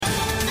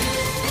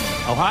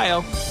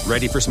Ohio,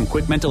 ready for some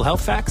quick mental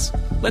health facts?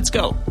 Let's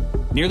go.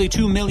 Nearly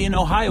 2 million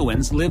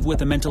Ohioans live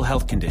with a mental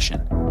health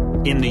condition.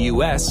 In the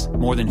U.S.,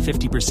 more than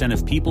 50%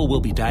 of people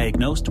will be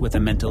diagnosed with a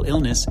mental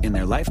illness in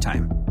their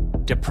lifetime.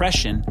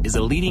 Depression is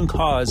a leading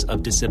cause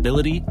of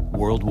disability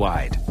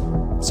worldwide.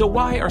 So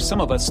why are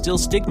some of us still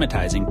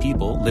stigmatizing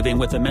people living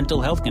with a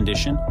mental health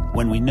condition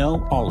when we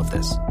know all of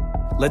this?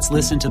 Let's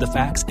listen to the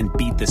facts and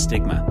beat the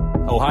stigma.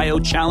 Ohio,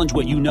 challenge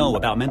what you know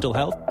about mental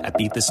health at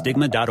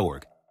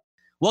beatthestigma.org.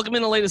 Welcome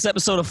in the latest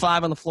episode of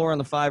 5 on the Floor on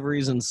the 5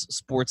 Reasons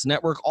Sports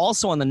Network.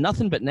 Also on the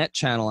Nothing But Net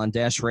channel on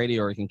Dash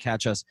Radio, or you can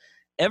catch us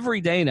every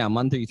day now,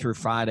 Monday through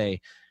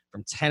Friday,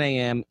 from 10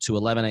 a.m. to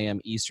 11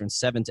 a.m. Eastern,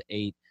 7 to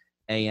 8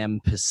 a.m.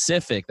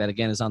 Pacific. That,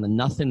 again, is on the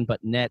Nothing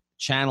But Net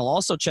channel.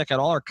 Also, check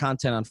out all our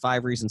content on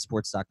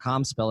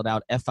 5reasonsports.com. Spell it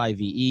out,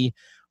 F-I-V-E,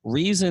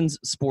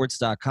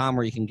 reasonsports.com,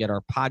 where you can get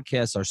our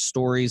podcasts, our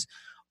stories,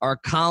 our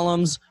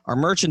columns, our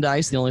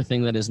merchandise, the only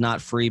thing that is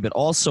not free, but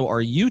also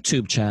our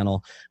YouTube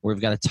channel, where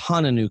we've got a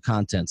ton of new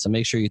content. So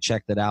make sure you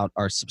check that out.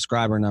 Our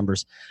subscriber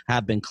numbers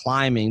have been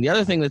climbing. The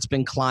other thing that's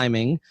been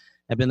climbing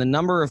have been the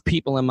number of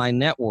people in my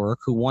network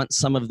who want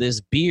some of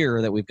this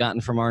beer that we've gotten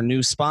from our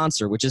new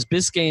sponsor, which is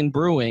Biscayne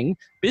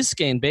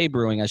Bay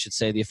Brewing, I should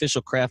say, the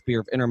official craft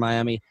beer of Inter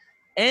Miami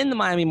and the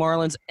Miami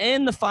Marlins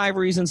and the 5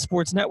 Reasons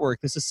Sports Network.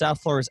 This is South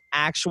Florida's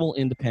actual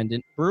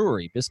independent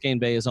brewery.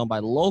 Biscayne Bay is owned by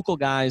local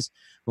guys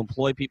who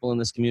employ people in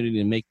this community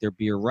to make their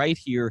beer right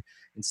here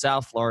in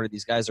South Florida.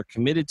 These guys are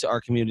committed to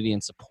our community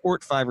and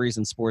support 5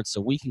 Reasons Sports,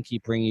 so we can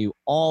keep bringing you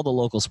all the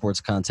local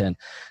sports content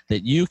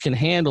that you can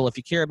handle. If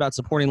you care about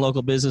supporting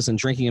local business and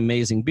drinking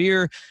amazing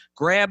beer,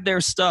 grab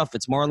their stuff.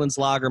 It's Marlins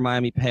Lager,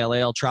 Miami Pale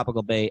Ale,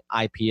 Tropical Bay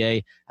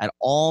IPA at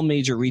all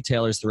major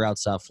retailers throughout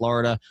South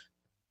Florida.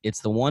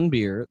 It's the one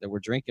beer that we're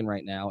drinking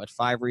right now at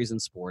 5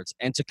 Reasons Sports.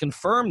 And to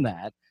confirm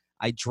that,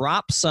 I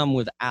dropped some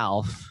with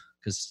Alf,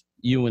 because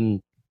you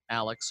and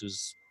Alex,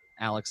 who's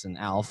Alex and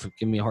Alf,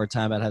 give me a hard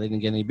time about how they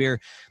didn't get any beer.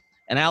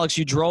 And Alex,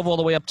 you drove all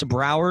the way up to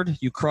Broward.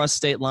 You crossed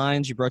state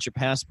lines. You brought your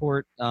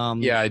passport.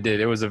 Yeah, I did.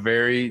 It was a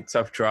very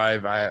tough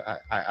drive.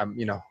 I'm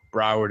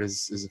Broward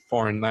is a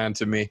foreign land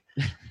to me,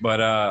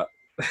 but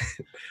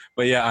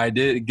yeah, I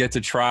did get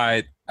to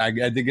try. I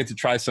did get to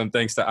try some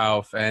thanks to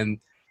Alf, and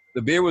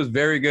the beer was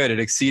very good.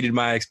 It exceeded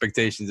my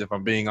expectations, if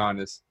I'm being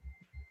honest.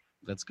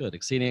 That's good.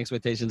 Exceeding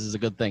expectations is a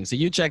good thing. So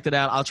you checked it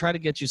out. I'll try to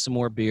get you some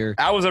more beer.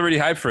 I was already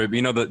hyped for it.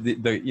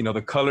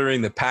 The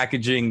coloring, the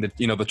packaging,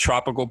 the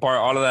tropical part,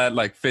 all of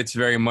that fits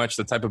very much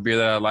the type of beer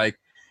that I like,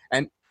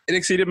 and it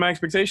exceeded my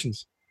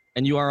expectations.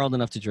 And you are old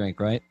enough to drink,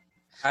 right?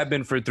 I've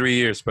been for 3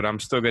 years, but I'm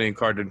still getting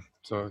carded.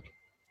 So.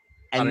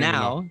 And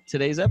now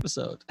today's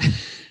episode.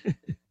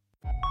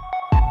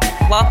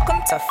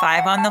 Welcome to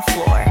 5 on the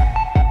Floor,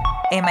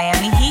 a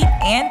Miami Heat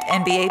and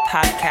NBA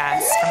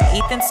podcast from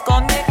Ethan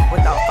Skolnick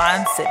with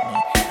Alphonse Sidney,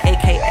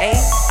 a.k.a.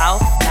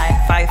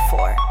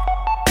 Alf954.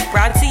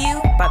 Brought to you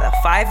by the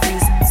 5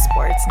 Reasons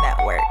Sports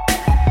Network.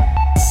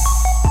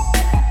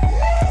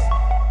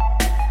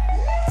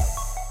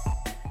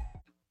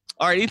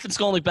 All right, Ethan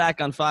Skolnick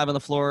back on 5 on the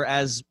Floor.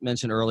 As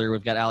mentioned earlier,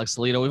 we've got Alex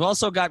Toledo. We've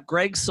also got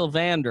Greg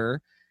Sylvander,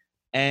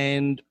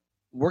 and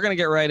we're going to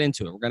get right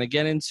into it. We're going to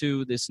get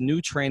into this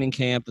new training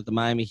camp that the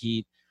Miami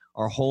Heat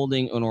are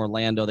holding in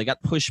Orlando. They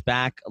got pushed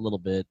back a little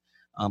bit,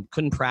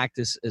 couldn't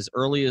practice as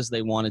early as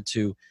they wanted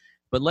to.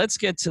 But let's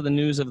get to the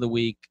news of the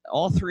week.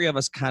 All three of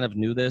us kind of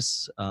knew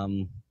this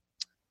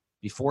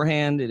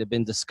beforehand. It had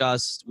been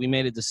discussed. We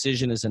made a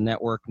decision as a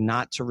network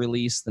not to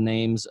release the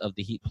names of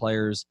the Heat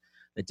players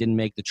that didn't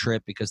make the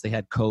trip because they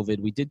had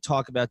COVID. We did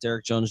talk about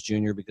Derrick Jones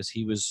Jr. because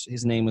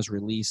his name was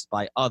released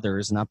by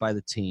others, not by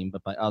the team,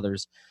 but by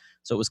others.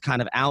 So it was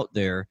kind of out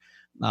there.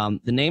 The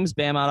names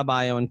Bam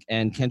Adebayo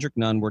and Kendrick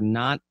Nunn were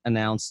not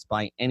announced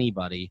by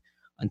anybody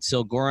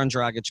until Goran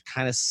Dragic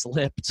kind of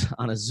slipped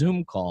on a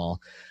Zoom call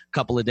a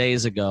couple of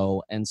days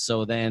ago. And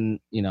so then,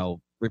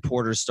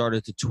 reporters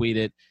started to tweet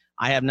it.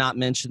 I have not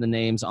mentioned the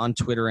names on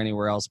Twitter or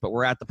anywhere else, but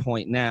we're at the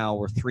point now,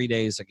 we're 3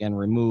 days again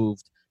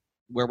removed,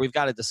 where we've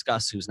got to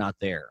discuss who's not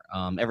there.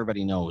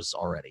 Everybody knows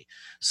already.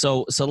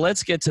 So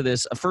let's get to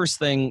this. First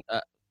thing,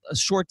 a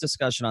short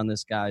discussion on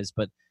this, guys,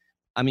 but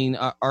I mean,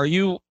 are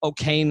you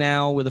okay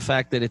now with the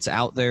fact that it's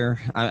out there?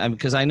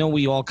 Because I know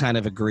we all kind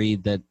of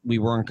agreed that we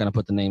weren't going to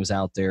put the names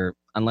out there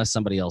unless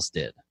somebody else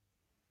did.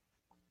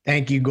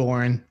 Thank you,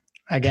 Goran.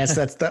 I guess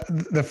that's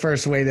the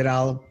first way that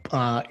I'll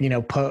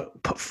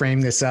frame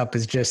this up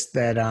is just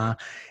that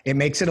it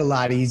makes it a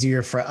lot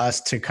easier for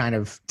us to kind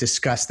of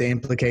discuss the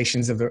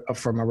implications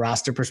from a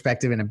roster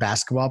perspective and a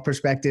basketball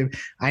perspective.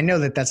 I know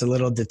that that's a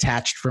little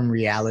detached from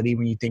reality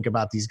when you think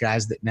about these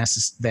guys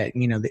that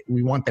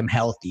we want them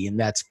healthy, and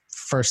that's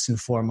first and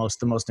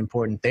foremost the most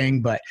important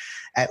thing. But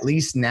at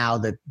least now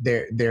that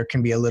there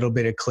can be a little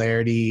bit of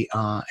clarity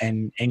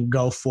and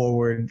go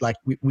forward, like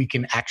we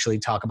can actually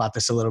talk about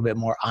this a little bit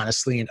more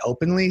honestly and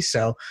openly.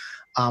 So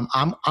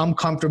I'm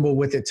comfortable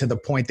with it to the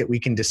point that we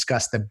can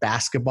discuss the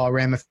basketball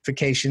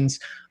ramifications.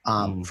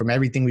 From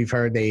everything we've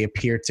heard, they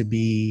appear to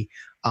be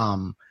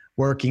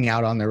working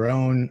out on their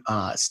own,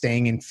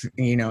 staying in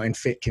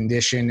fit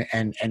condition,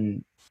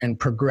 and and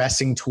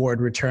progressing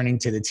toward returning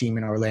to the team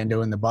in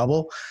Orlando in the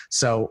bubble.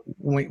 So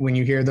when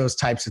you hear those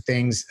types of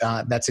things,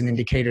 that's an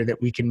indicator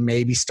that we can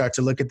maybe start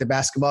to look at the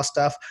basketball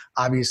stuff.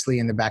 Obviously,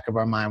 in the back of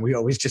our mind, we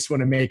always just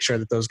want to make sure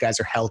that those guys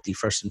are healthy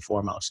first and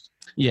foremost.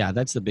 Yeah,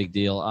 that's the big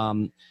deal.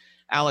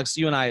 Alex,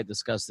 you and I had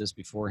discussed this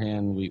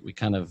beforehand. We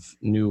kind of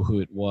knew who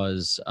it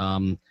was.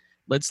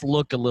 Let's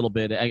look a little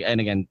bit.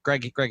 And again,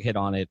 Greg hit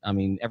on it. I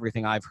mean,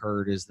 everything I've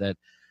heard is that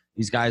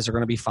these guys are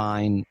going to be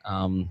fine.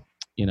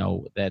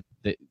 That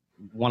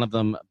one of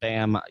them,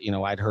 Bam,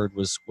 I'd heard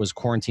was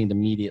quarantined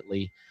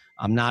immediately.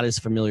 I'm not as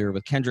familiar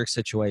with Kendrick's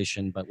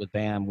situation, but with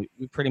Bam, we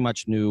pretty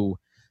much knew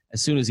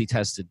as soon as he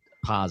tested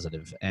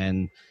positive.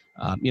 And,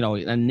 a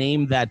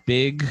name that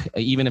big,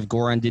 even if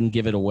Goran didn't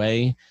give it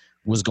away,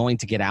 was going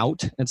to get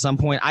out at some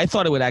point. I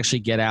thought it would actually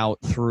get out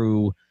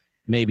through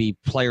maybe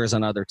players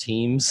on other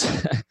teams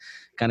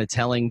kind of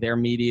telling their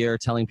media or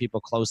telling people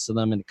close to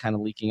them and kind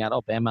of leaking out,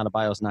 oh, Bam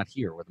Adebayo's not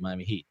here with the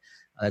Miami Heat.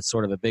 That's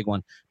sort of a big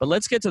one. But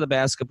let's get to the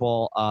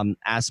basketball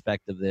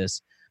aspect of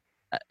this.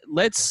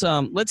 Let's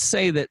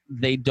say that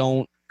they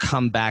don't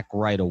come back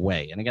right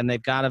away. And again,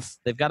 they've got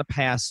to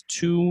pass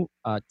 2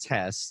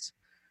 tests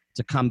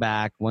to come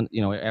back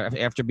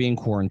after being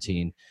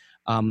quarantined.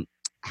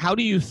 How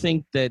do you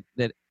think that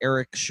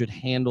Eric should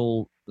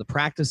handle the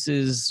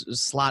practices,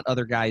 slot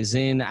other guys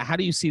in? How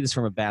do you see this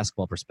from a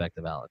basketball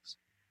perspective, Alex?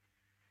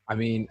 I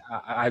mean,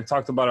 I've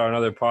talked about it on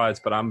other pods,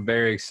 but I'm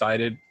very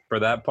excited for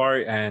that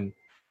part. And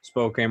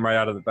Spo came right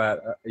out of the bat,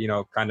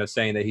 kind of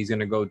saying that he's going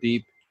to go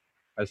deep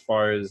as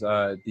far as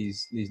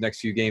these next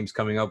few games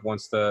coming up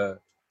once the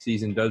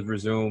season does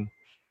resume.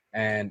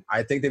 And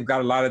I think they've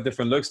got a lot of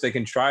different looks they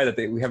can try that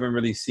we haven't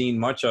really seen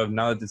much of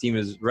now that the team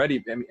is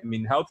ready. I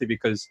mean, healthy,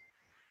 because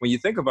when you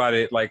think about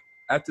it, like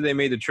after they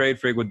made the trade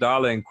for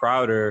Iguodala and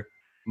Crowder,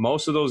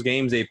 most of those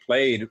games they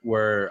played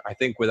were, I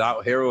think,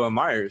 without Hero and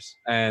Myers.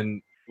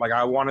 And like,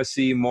 I want to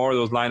see more of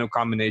those lineup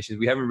combinations.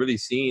 We haven't really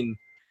seen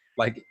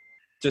like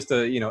just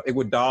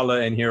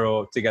Iguodala and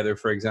Hero together,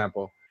 for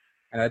example.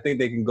 And I think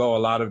they can go a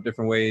lot of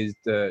different ways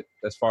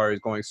as far as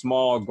going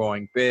small,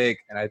 going big.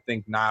 And I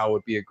think now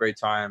would be a great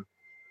time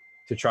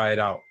to try it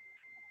out.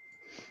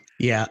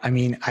 Yeah, I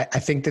mean, I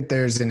think that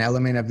there's an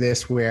element of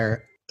this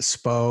where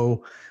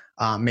Spo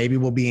maybe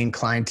will be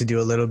inclined to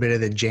do a little bit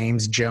of the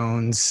James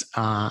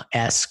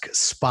Jones-esque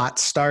spot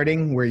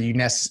starting, where you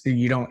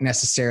don't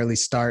necessarily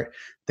start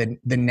the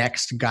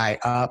next guy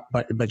up,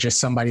 but just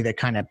somebody that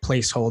kind of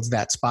placeholds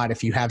that spot.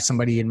 If you have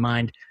somebody in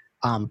mind,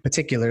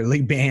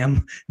 particularly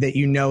Bam, that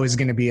is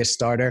going to be a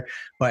starter.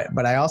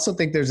 But I also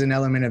think there's an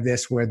element of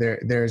this where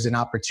there's an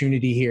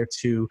opportunity here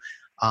to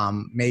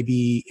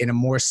maybe in a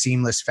more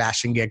seamless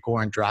fashion get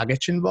Goran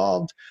Dragic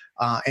involved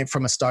and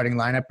from a starting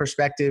lineup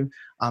perspective.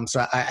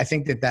 So I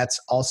think that that's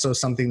also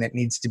something that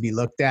needs to be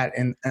looked at.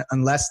 And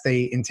unless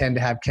they intend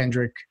to have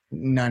Kendrick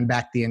Nunn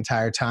back the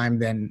entire time,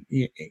 then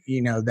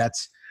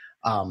that's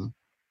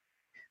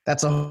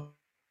a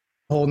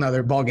whole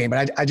nother ballgame.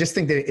 But I just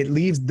think that it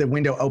leaves the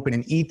window open,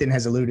 and Ethan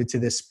has alluded to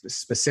this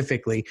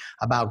specifically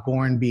about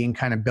Goran being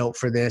kind of built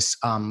for this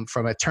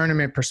from a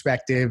tournament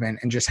perspective and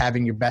just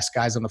having your best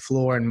guys on the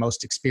floor and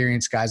most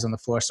experienced guys on the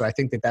floor. So I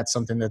think that that's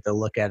something that they'll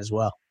look at as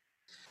well.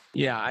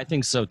 Yeah, I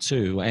think so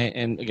too.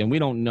 And again, we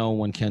don't know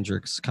when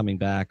Kendrick's coming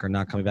back or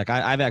not coming back.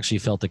 I've actually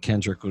felt that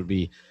Kendrick would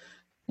be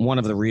one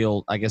of the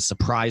real, I guess,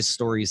 surprise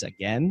stories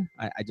again.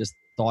 I just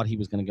thought he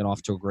was going to get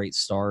off to a great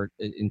start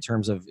in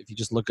terms of, if you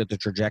just look at the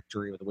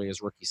trajectory of the way his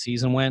rookie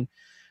season went.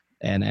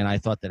 And I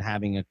thought that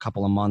having a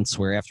couple of months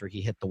where after he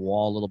hit the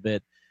wall a little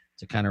bit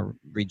to kind of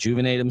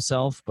rejuvenate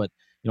himself, but,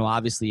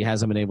 obviously he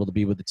hasn't been able to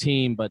be with the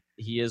team, but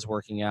he is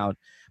working out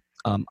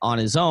on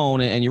his own.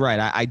 And you're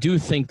right. I do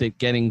think that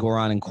getting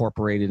Goran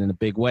incorporated in a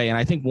big way. And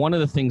I think one of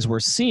the things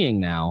we're seeing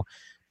now,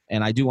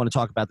 and I do want to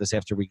talk about this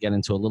after we get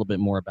into a little bit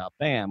more about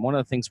Bam, one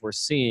of the things we're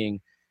seeing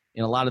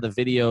in a lot of the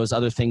videos,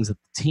 other things that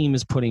the team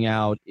is putting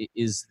out,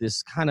 is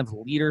this kind of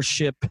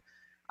leadership,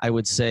 I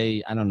would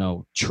say, I don't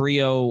know,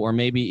 trio or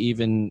maybe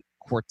even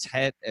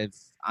quartet if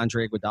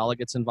Andre Iguodala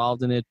gets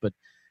involved in it. But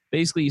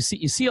basically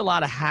you see a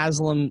lot of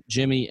Haslem,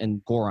 Jimmy,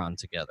 and Goran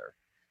together.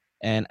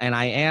 And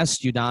I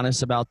asked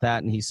Udonis about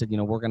that, and he said,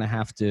 we're going to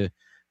have to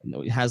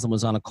 – Haslem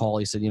was on a call.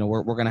 He said,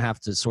 we're going to have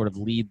to sort of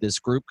lead this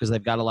group because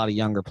they've got a lot of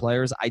younger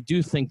players. I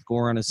do think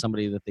Goran is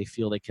somebody that they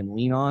feel they can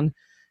lean on.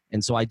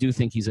 And so I do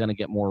think he's going to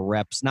get more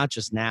reps, not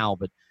just now,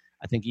 but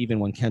I think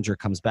even when Kendrick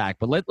comes back.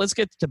 But let's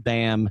get to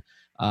Bam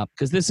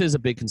because this is a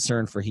big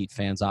concern for Heat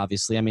fans,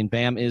 obviously. I mean,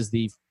 Bam is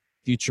the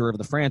future of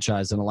the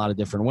franchise in a lot of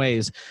different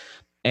ways.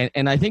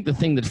 And I think the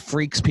thing that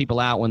freaks people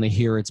out when they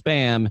hear it's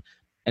Bam –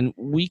 and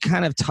we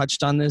kind of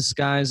touched on this,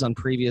 guys, on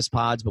previous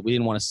pods, but we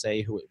didn't want to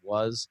say who it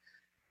was.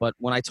 But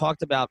when I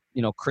talked about,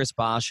 Chris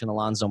Bosh and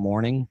Alonzo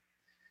Mourning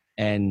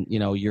and,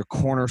 your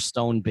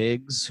cornerstone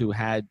bigs who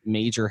had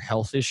major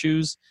health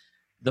issues,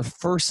 the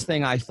first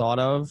thing I thought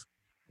of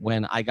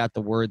when I got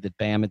the word that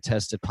Bam had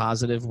tested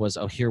positive was,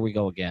 oh, here we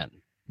go again.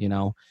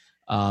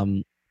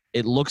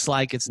 It looks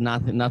like it's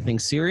nothing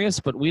serious,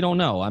 but we don't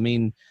know. I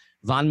mean,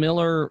 Von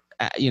Miller,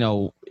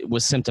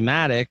 was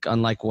symptomatic,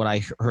 unlike what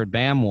I heard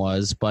Bam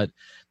was, but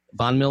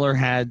Von Miller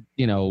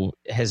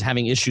has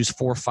having issues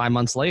 4 or 5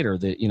 months later.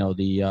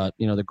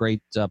 The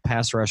great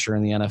pass rusher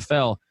in the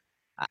NFL.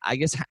 I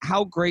guess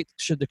how great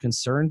should the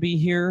concern be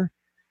here?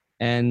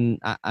 And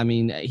I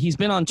mean, he's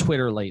been on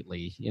Twitter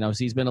lately. So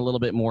he's been a little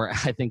bit more,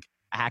 I think,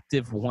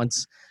 active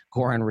once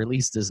Goran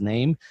released his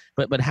name.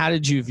 But how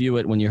did you view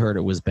it when you heard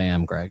it was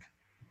Bam, Greg?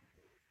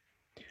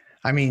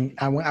 I mean,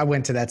 I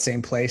went to that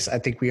same place. I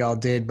think we all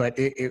did, but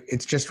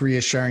it's just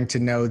reassuring to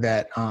know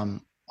that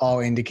all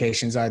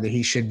indications are that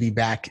he should be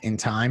back in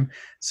time.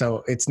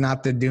 So it's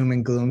not the doom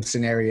and gloom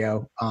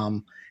scenario.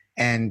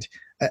 And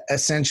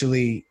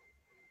essentially,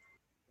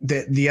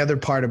 the other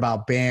part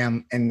about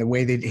Bam and the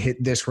way they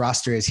hit this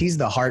roster is he's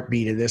the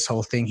heartbeat of this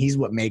whole thing. He's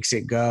what makes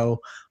it go.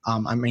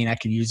 I mean, I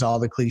could use all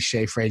the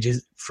cliche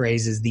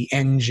phrases, the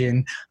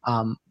engine.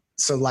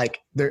 So like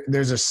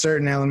there's a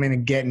certain element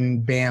of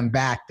getting Bam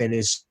back that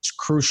is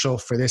crucial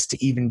for this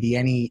to even be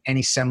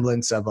any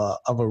semblance of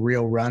a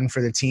real run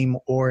for the team,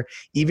 or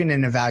even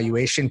an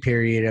evaluation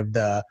period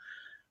of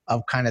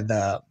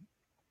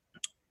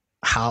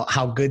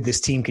how good this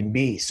team can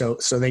be. So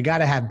they got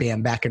to have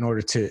Bam back in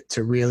order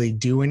to really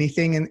do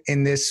anything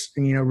in this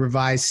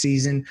revised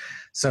season.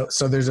 So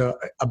there's a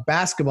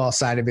basketball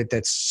side of it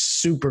that's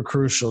super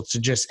crucial to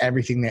just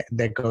everything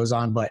that goes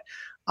on. But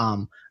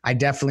I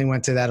definitely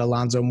went to that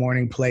Alonzo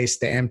Mourning place,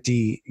 the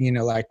empty,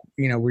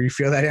 where you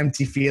feel that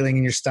empty feeling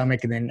in your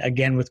stomach, and then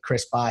again with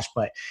Chris Bosh.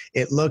 But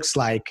it looks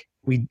like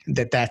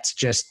that's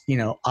just,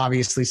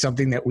 obviously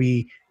something that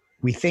we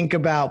think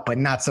about, but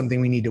not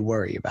something we need to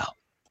worry about.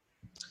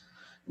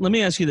 Let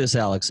me ask you this,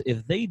 Alex.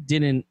 If they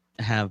didn't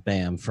have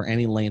Bam for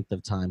any length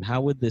of time,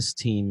 how would this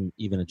team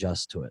even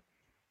adjust to it?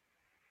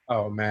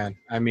 Oh, man.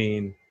 I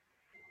mean,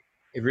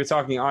 if you're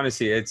talking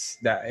honestly, it's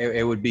that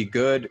it would be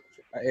good.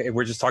 If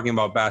we're just talking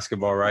about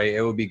basketball, right?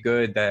 It would be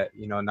good that,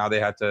 now they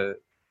have to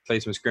play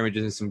some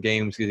scrimmages and some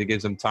games because it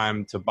gives them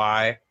time to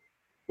buy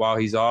while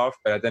he's off.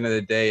 But at the end of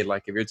the day,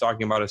 like if you're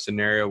talking about a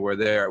scenario where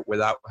they're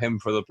without him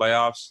for the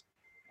playoffs,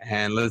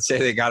 and let's say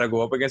they got to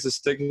go up against the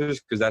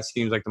Sixers because that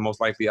seems like the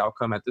most likely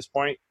outcome at this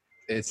point,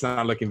 it's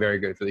not looking very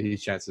good for the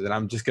Heat's chances. And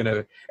I'm just going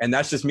to – and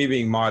that's just me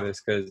being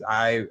modest because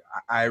I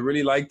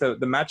really like the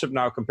matchup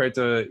now compared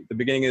to the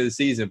beginning of the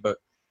season. But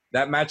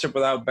that matchup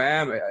without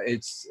Bam,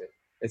 it's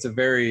a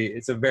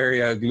very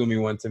gloomy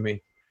one to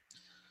me.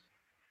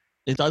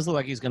 It does look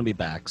like he's going to be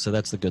back, so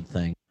that's the good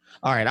thing.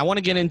 All right, I want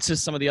to get into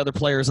some of the other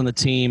players on the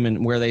team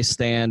and where they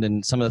stand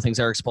and some of the things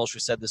Erik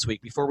Spoelstra said this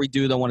week. Before we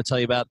do, though, I want to tell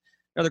you about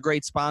another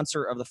great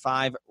sponsor of the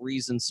 5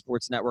 Reasons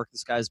Sports Network.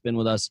 This guy's been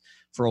with us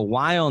for a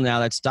while now.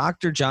 That's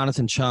Dr.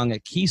 Jonathan Chung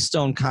at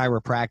Keystone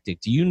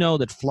Chiropractic. Do you know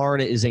that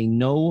Florida is a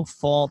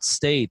no-fault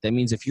state? That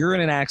means if you're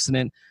in an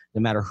accident,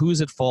 no matter who's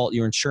at fault,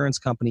 your insurance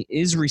company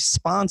is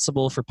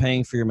responsible for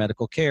paying for your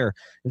medical care.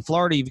 In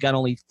Florida, you've got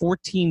only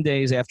 14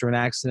 days after an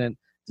accident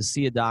to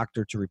see a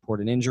doctor to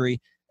report an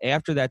injury.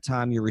 After that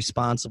time, you're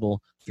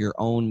responsible for your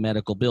own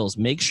medical bills.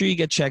 Make sure you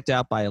get checked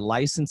out by a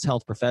licensed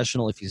health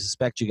professional if you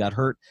suspect you got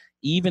hurt,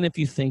 even if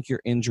you think your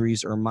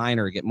injuries are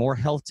minor. Get more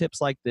health tips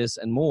like this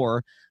and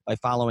more by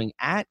following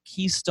at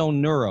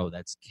Keystone Neuro.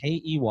 That's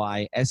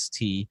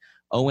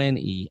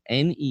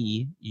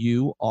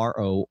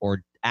KEYSTONENEURO,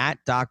 or at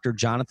Dr.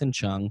 Jonathan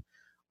Chung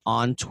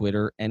on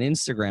Twitter and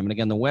Instagram. And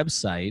again, the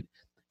website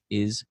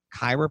is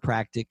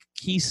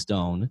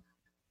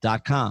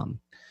chiropractickeystone.com.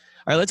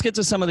 All right, let's get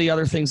to some of the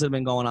other things that have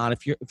been going on.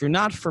 If you're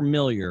not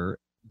familiar,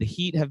 the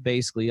Heat have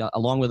basically,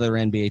 along with other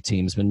NBA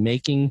teams, been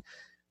making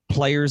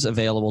players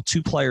available,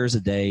 2 players a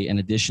day in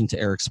addition to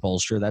Erik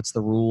Spoelstra. That's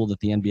the rule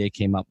that the NBA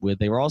came up with.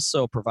 They were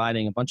also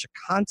providing a bunch of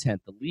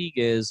content. The league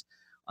is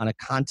on a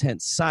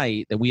content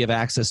site that we have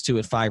access to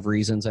at 5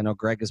 Reasons. I know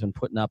Greg has been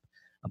putting up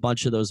a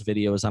bunch of those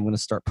videos. I'm going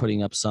to start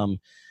putting up some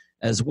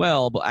as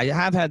well. But I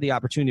have had the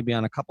opportunity to be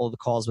on a couple of the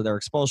calls with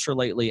Erik Spoelstra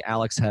lately.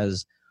 Alex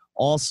has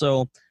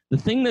also. The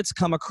thing that's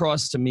come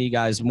across to me,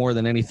 guys, more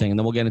than anything, and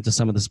then we'll get into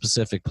some of the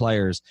specific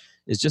players,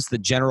 is just the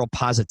general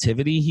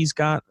positivity he's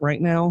got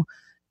right now.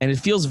 And it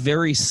feels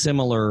very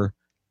similar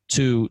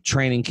to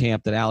training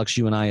camp that Alex,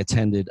 you and I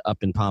attended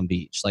up in Palm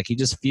Beach. Like, he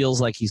just feels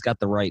like he's got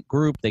the right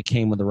group. They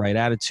came with the right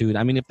attitude.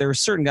 I mean, if there are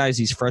certain guys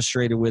he's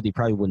frustrated with, he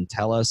probably wouldn't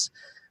tell us.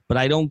 But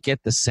I don't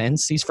get the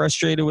sense he's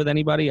frustrated with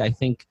anybody. I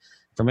think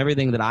from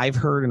everything that I've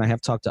heard, and I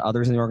have talked to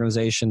others in the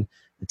organization,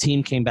 the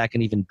team came back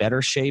in even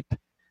better shape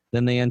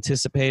than they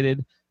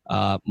anticipated.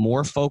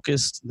 More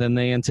focused than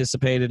they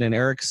anticipated. And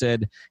Erik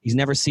said he's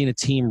never seen a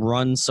team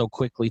run so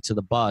quickly to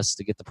the bus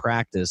to get to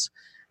practice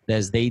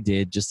as they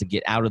did, just to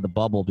get out of the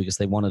bubble because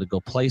they wanted to go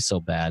play so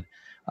bad.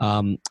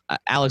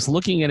 Alex,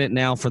 looking at it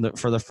now for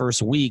the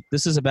first week,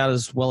 this is about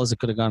as well as it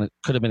could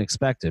have been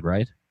expected,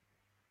 right?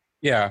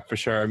 Yeah, for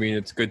sure. I mean,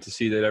 it's good to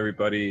see that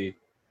everybody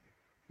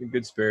in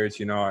good spirits.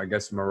 I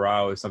guess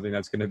morale is something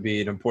that's going to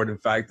be an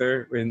important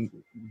factor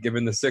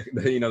given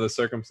the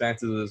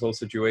circumstances of this whole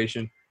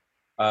situation.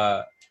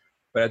 But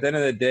at the end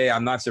of the day,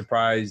 I'm not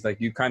surprised.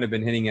 Like, you've kind of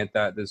been hinting at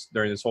that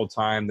during this whole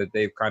time, that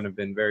they've kind of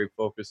been very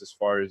focused as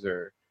far as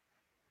their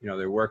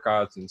their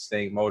workouts and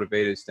staying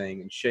motivated,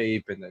 staying in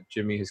shape, and that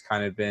Jimmy has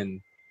kind of been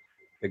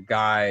the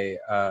guy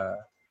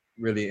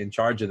really in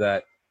charge of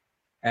that.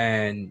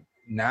 And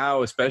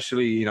now,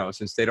 especially,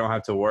 since they don't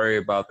have to worry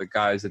about the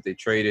guys that they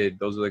traded,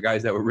 those are the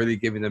guys that were really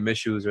giving them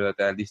issues, or that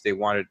at least they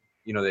wanted,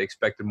 they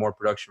expected more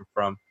production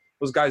from.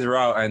 Those guys are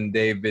out, and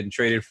they've been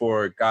traded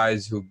for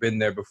guys who've been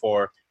there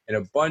before in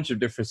a bunch of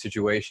different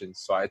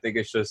situations. So I think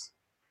I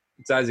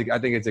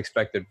think it's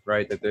expected,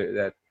 right,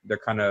 that they're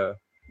kind of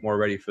more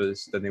ready for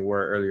this than they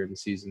were earlier in the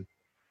season.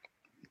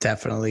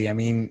 Definitely. I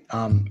mean,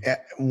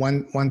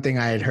 one thing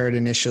I had heard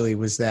initially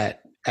was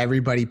that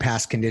everybody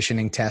passed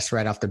conditioning tests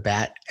right off the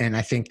bat. And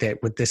I think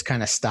that with this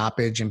kind of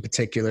stoppage, and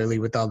particularly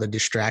with all the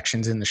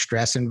distractions and the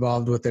stress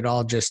involved with it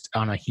all, just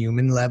on a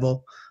human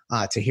level,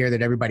 to hear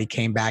that everybody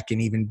came back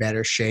in even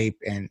better shape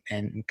and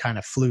kind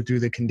of flew through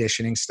the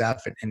conditioning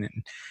stuff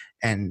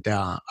and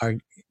are,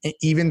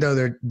 even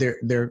though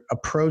they're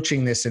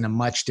approaching this in a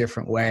much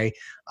different way,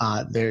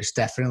 there's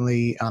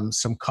definitely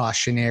some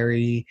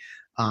cautionary,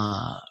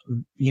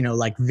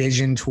 like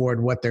vision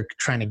toward what they're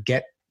trying to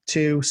get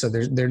to. So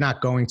they're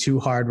not going too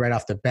hard right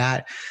off the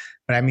bat.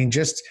 But I mean,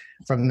 just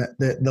from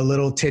the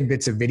little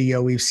tidbits of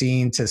video we've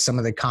seen to some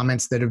of the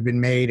comments that have been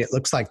made, it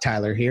looks like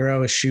Tyler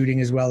Hero is shooting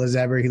as well as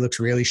ever. He looks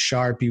really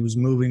sharp. He was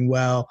moving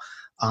well,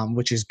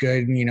 which is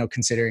good,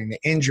 considering the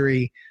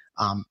injury.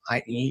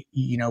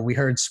 We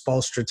heard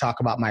Spoelstra talk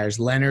about Myers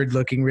Leonard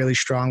looking really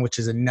strong, which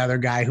is another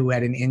guy who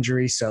had an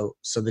injury. So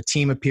the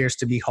team appears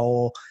to be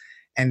whole.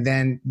 And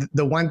then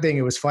the one thing,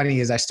 it was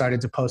funny, is I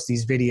started to post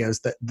these videos.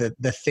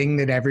 The thing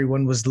that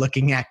everyone was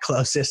looking at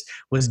closest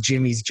was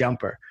Jimmy's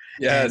jumper.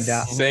 Yes,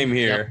 same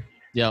here.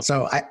 Yep.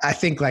 So I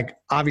think, like,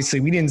 obviously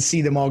we didn't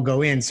see them all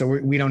go in, so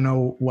we don't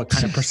know what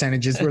kind of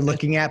percentages we're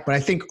looking at. But I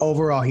think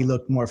overall he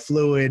looked more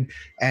fluid,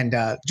 and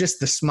just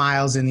the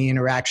smiles and the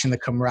interaction, the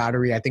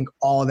camaraderie. I think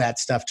all of that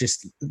stuff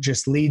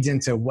just leads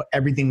into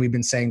everything we've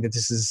been saying, that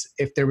this is,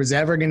 if there was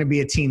ever going to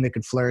be a team that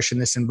could flourish in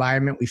this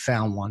environment, we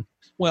found one.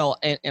 Well,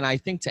 and I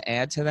think to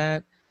add to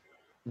that,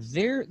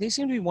 they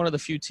seem to be one of the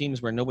few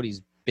teams where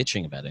nobody's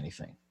bitching about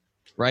anything,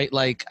 right?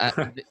 Like,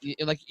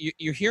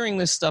 you're hearing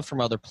this stuff from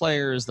other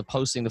players, the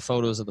posting the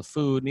photos of the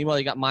food. Meanwhile,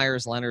 you got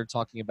Myers Leonard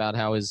talking about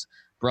how his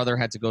brother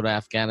had to go to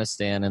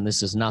Afghanistan, and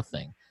this is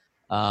nothing.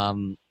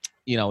 In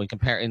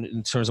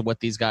terms of what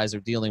these guys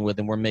are dealing with,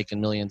 and we're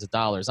making millions of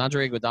dollars.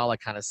 Andre Iguodala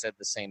kind of said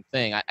the same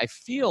thing. I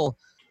feel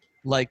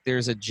like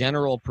there's a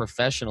general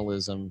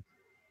professionalism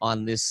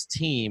on this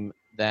team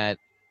that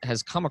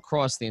has come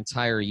across the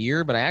entire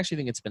year, but I actually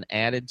think it's been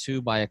added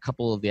to by a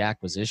couple of the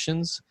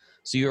acquisitions.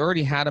 So you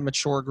already had a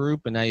mature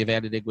group, and now you've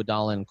added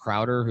Iguodala and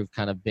Crowder, who've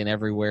kind of been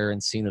everywhere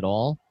and seen it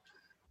all.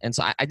 And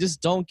so I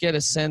just don't get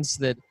a sense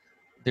that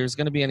there's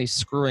going to be any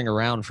screwing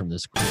around from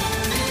this group.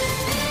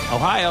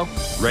 Ohio,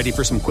 ready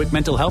for some quick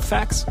mental health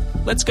facts?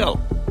 Let's go.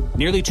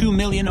 Nearly 2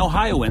 million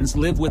Ohioans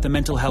live with a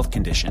mental health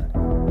condition.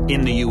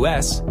 In the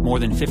U.S., more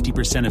than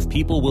 50% of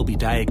people will be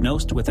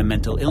diagnosed with a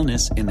mental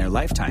illness in their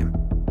lifetime.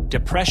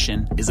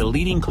 Depression is a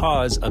leading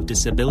cause of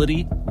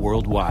disability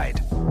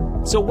worldwide.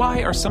 So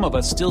why are some of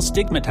us still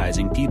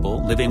stigmatizing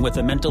people living with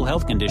a mental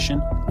health condition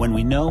when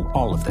we know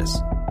all of this?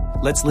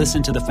 Let's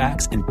listen to the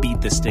facts and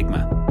beat the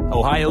stigma.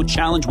 Ohio,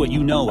 challenge what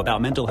you know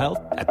about mental health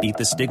at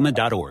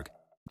beatthestigma.org.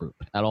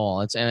 At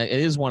all. And it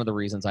is one of the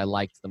reasons I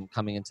liked them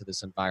coming into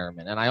this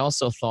environment. And I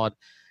also thought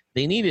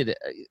they needed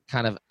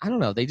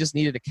they just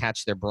needed to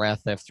catch their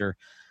breath after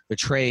the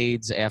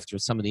trades, after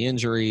some of the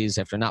injuries,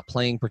 after not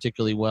playing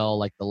particularly well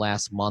like the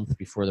last month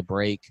before the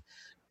break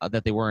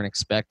that they weren't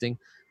expecting.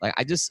 Like,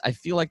 I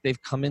feel like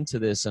they've come into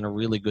this in a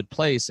really good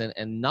place,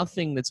 and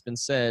nothing that's been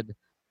said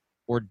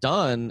or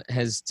done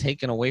has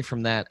taken away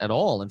from that at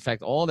all. In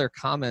fact, all their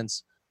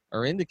comments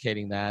are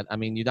indicating that. I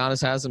mean,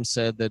 Udonis Haslem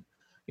said that,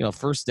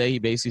 first day he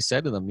basically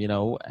said to them,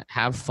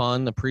 have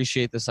fun,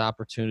 appreciate this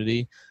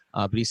opportunity.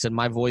 But he said,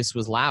 my voice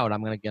was loud.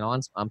 I'm going to get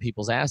on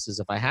people's asses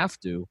if I have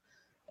to.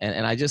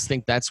 And I just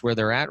think that's where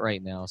they're at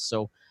right now.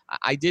 So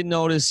I did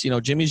notice,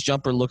 Jimmy's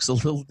jumper looks a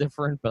little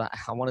different, but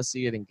I want to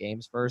see it in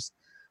games first.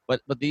 But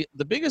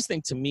the biggest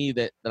thing to me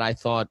that I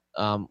thought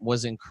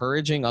was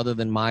encouraging, other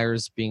than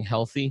Myers being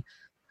healthy,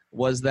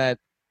 was that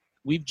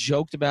we've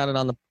joked about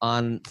it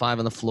on Five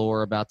on the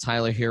Floor about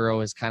Tyler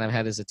Hero has kind of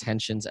had his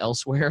attentions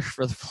elsewhere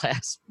for the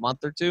last month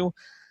or two,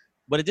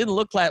 but it didn't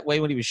look that way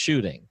when he was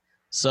shooting.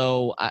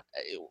 So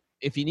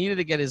if he needed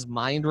to get his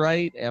mind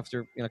right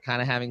after,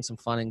 kind of having some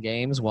fun in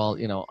games while,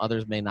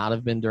 others may not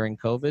have been during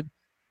COVID,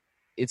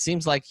 it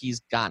seems like he's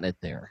gotten it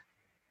there.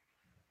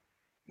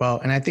 Well,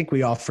 and I think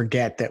we all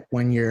forget that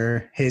when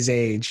you're his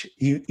age,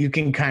 you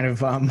can kind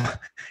of,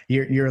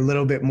 you're a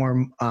little bit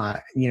more,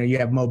 you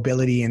have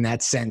mobility in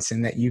that sense,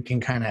 and that you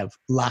can kind of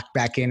lock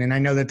back in. And I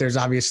know that there's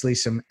obviously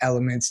some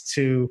elements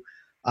to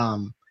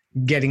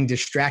getting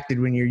distracted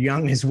when you're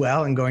young as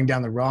well and going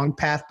down the wrong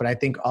path. But I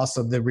think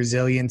also the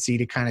resiliency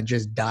to kind of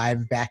just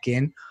dive back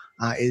in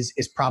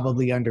is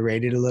probably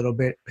underrated a little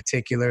bit,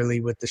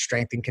 particularly with the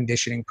strength and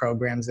conditioning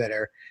programs that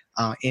are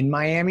in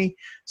Miami.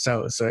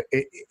 So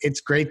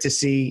it's great to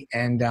see,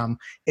 and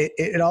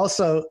it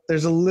also,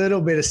 there's a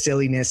little bit of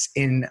silliness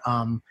in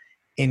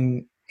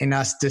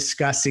us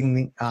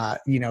discussing,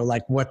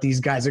 like what these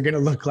guys are going to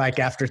look like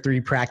after 3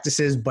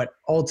 practices. But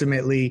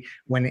ultimately,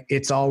 when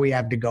it's all we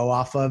have to go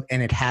off of,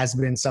 and it has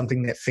been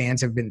something that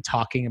fans have been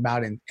talking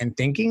about and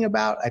thinking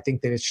about, I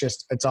think that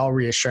it's all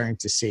reassuring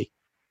to see.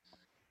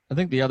 I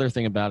think the other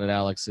thing about it,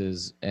 Alex,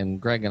 is, and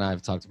Greg and I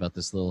have talked about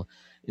this a little,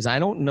 is I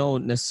don't know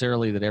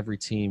necessarily that every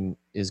team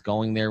is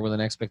going there with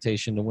an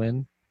expectation to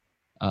win.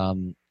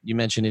 You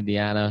mentioned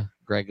Indiana.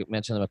 Greg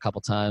mentioned them a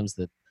couple times,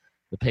 that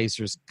the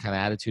Pacers' kind of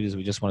attitude is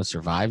we just want to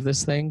survive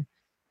this thing.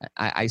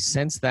 I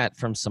sense that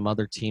from some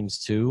other teams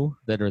too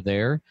that are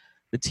there.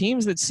 The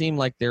teams that seem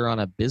like they're on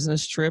a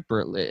business trip,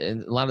 or a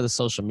lot of the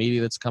social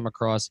media that's come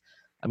across,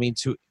 I mean,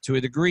 to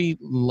a degree,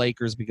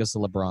 Lakers because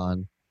of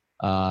LeBron,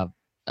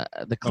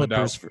 the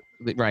Clippers,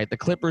 the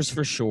Clippers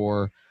for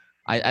sure.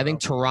 I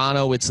think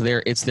Toronto, it's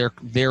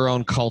their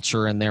own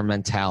culture and their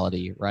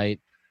mentality, right?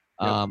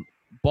 Yep.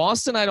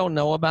 Boston, I don't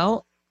know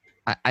about.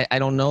 I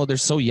don't know. They're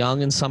so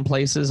young in some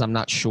places. I'm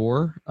not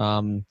sure.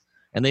 And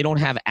they don't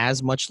have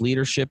as much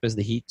leadership as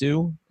the Heat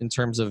do in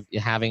terms of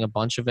having a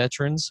bunch of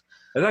veterans.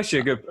 That's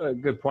actually a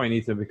good point,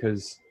 Ethan,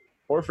 because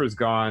Horford's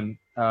gone.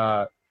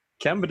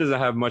 Kemba doesn't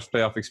have much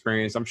playoff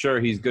experience. I'm sure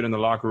he's good in the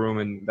locker room,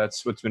 and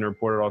that's what's been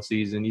reported all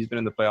season. He's been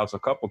in the playoffs a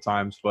couple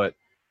times, but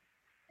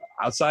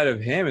outside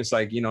of him, it's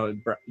like,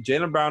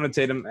 Jaylen Brown and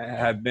Tatum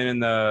have been in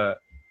the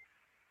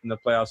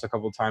playoffs a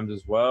couple times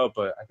as well.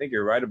 But I think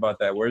you're right about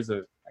that.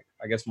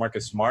 I guess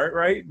Marcus Smart,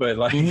 right? But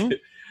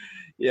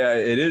yeah,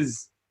 it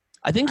is.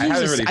 I think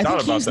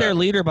he's their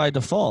leader by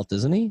default,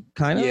 isn't he?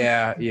 Kind of.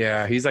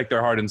 Yeah. He's like their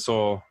heart and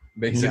soul,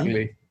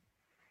 basically. Mm-hmm.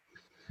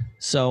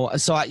 So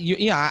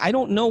I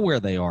don't know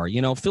where they are.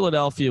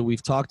 Philadelphia,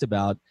 we've talked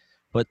about,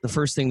 but the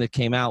first thing that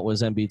came out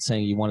was Embiid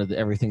saying he wanted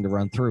everything to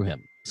run through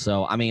him.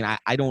 So, I mean,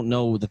 I don't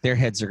know that their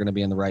heads are going to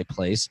be in the right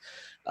place.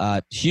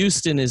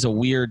 Houston is a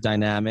weird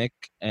dynamic,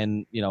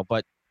 and,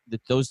 but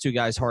those two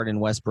guys, Harden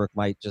and Westbrook,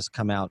 might just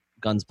come out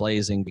guns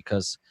blazing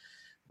because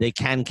they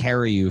can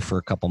carry you for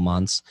a couple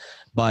months.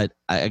 But,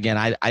 again,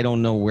 I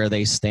don't know where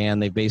they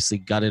stand. They basically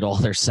gutted all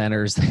their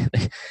centers.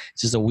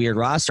 It's just a weird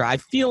roster. I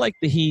feel like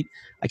the Heat,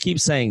 I keep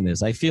saying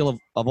this, I feel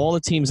of all the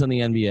teams in the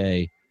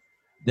NBA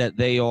that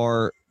they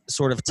are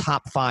sort of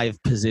top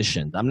 5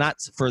 positioned. I'm not,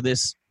 for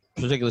this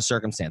particular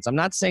circumstance, I'm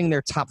not saying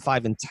they're top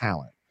 5 in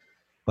talent,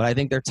 but I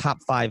think they're top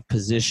 5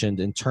 positioned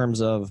in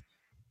terms of,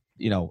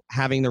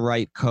 having the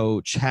right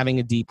coach, having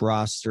a deep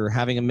roster,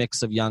 having a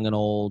mix of young and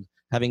old,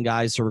 having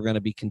guys who are going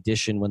to be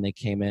conditioned when they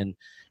came in.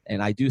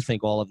 And I do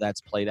think all of that's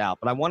played out.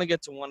 But I want to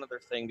get to one other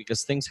thing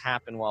because things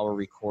happen while we're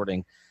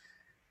recording.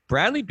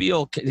 Bradley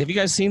Beal, have you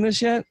guys seen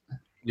this yet?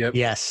 Yep.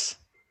 Yes.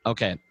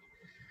 Okay.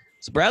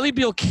 So Bradley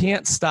Beal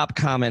can't stop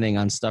commenting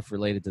on stuff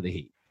related to the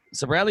Heat.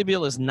 So Bradley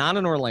Beal is not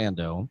in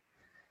Orlando,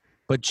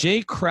 but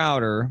Jay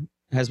Crowder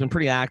has been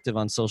pretty active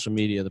on social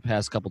media the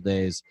past couple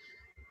days.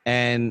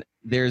 And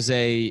there's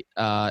the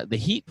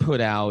Heat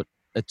put out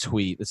a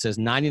tweet that says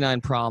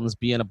 99 problems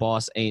being a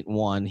boss ain't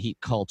one, Heat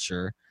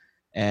culture.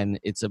 And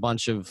it's a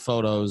bunch of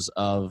photos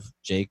of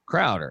Jay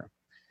Crowder.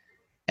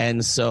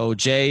 And so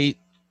Jay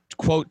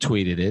quote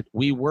tweeted it,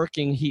 "We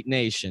working Heat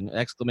Nation, !"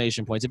 If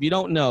you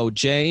don't know,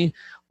 Jay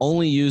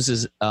only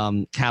uses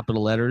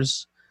capital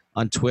letters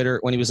on Twitter.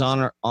 When he was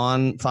on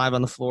 5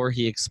 on the Floor,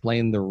 he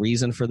explained the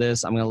reason for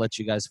this. I'm going to let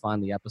you guys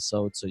find the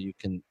episode so you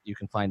can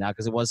find out,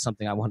 because it was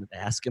something I wanted to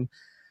ask him.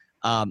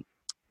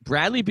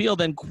 Bradley Beal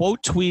then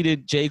quote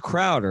tweeted Jay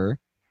Crowder,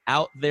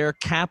 "Out there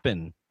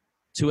capping!"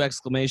 2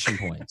 exclamation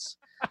points.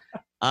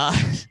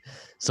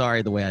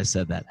 Sorry the way I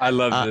said that. I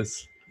love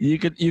this. You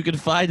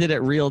could find it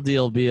at Real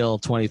Deal Beal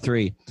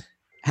 23.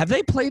 Have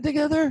they played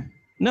together?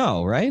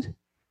 No, right?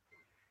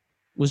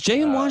 Was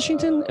Jay in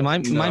Washington? Am I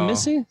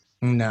missing?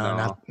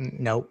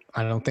 Nope.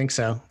 I don't think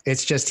so.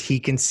 It's just he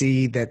can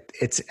see that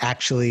it's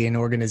actually an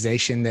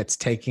organization that's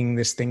taking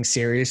this thing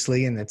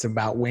seriously and that's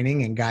about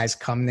winning, and guys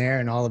come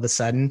there and all of a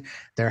sudden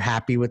they're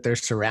happy with their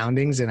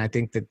surroundings. And I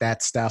think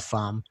that stuff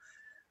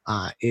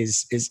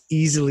is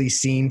easily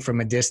seen from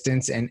a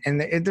distance, and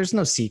there's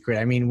no secret.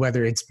 I mean,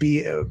 whether it's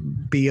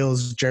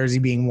Beal's jersey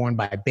being worn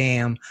by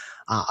Bam,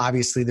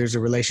 obviously there's a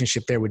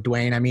relationship there with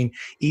Dwayne. I mean,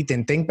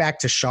 Ethan, think back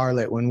to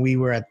Charlotte when we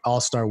were at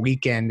All-Star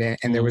Weekend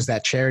and there was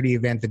that charity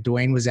event that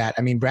Dwayne was at.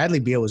 I mean, Bradley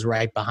Beal was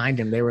right behind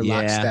him. They were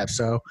lockstep.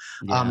 So,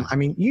 I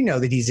mean,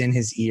 that he's in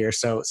his ear.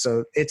 So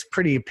it's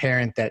pretty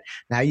apparent that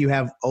now you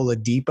have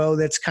Oladipo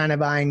that's kind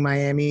of eyeing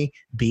Miami,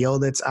 Beal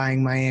that's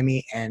eyeing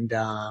Miami, and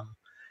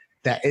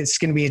that it's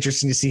going to be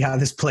interesting to see how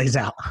this plays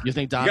out. You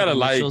think Donovan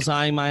Mitchell's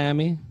eyeing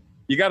Miami?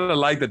 You got to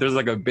like that there's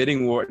like a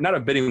bidding war, not a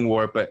bidding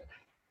war, but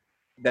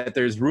that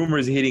there's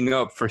rumors heating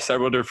up for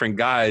several different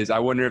guys. I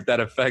wonder if that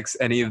affects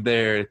any of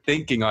their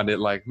thinking on it.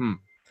 Like,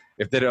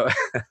 if they don't,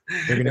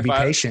 they're going to be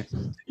patient.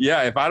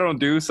 Yeah, if I don't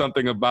do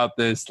something about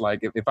this, like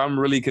if I'm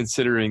really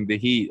considering the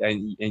Heat,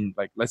 and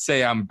like let's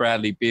say I'm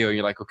Bradley Beal,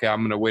 you're like, okay, I'm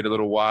going to wait a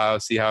little while,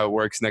 see how it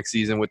works next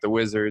season with the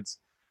Wizards,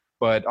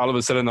 but all of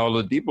a sudden all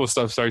the Oladipo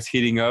stuff starts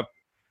heating up.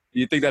 Do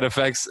you think that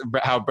affects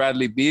how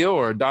Bradley Beal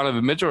or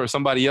Donovan Mitchell or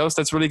somebody else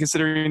that's really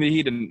considering the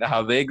Heat and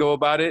how they go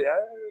about it?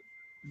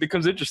 It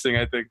becomes interesting,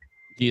 I think.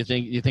 Do you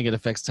think it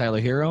affects Tyler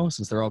Hero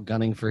since they're all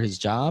gunning for his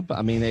job?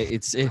 I mean,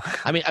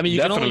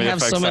 you can only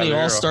have so many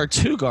all-star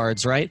two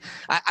guards, right?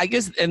 I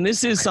guess, and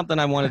this is something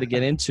I wanted to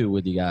get into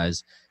with you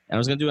guys, and I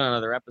was going to do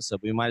another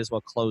episode, but we might as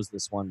well close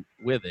this one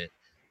with it,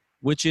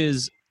 which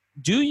is,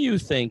 do you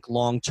think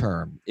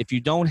long-term, if you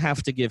don't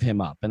have to give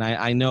him up, and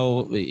I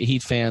know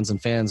Heat fans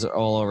and fans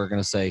all over are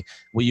going to say,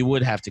 well, you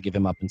would have to give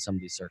him up in some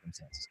of these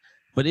circumstances,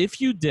 but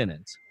if you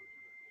didn't,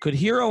 could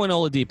Hero and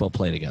Oladipo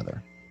play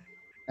together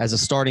as a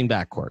starting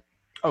backcourt?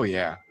 Oh,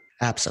 yeah.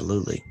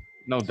 Absolutely.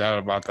 No doubt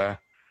about that.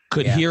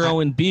 Could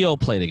Hero and Beal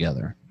play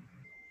together?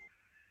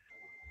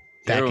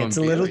 That gets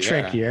a little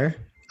trickier.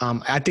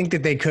 I think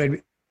that they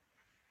could.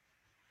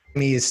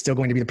 Me is still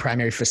going to be the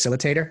primary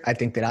facilitator. I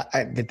think that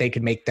that they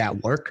could make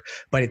that work,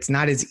 but it's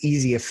not as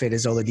easy a fit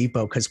as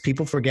Oladipo because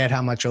people forget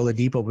how much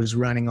Oladipo was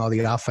running all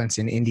the offense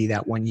in Indy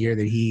that one year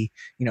that he,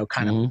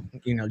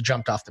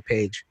 jumped off the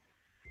page.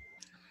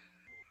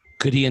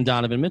 Could he and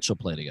Donovan Mitchell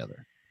play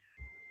together?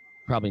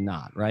 Probably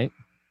not, right?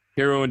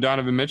 Hero and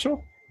Donovan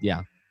Mitchell?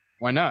 Yeah.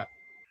 Why not?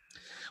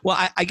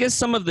 Well, I guess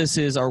some of this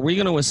is, are we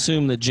going to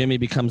assume that Jimmy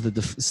becomes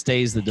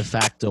stays the de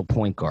facto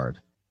point guard?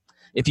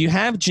 If you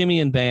have Jimmy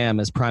and Bam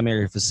as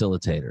primary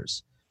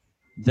facilitators,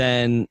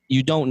 then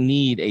you don't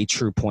need a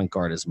true point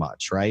guard as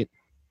much, right?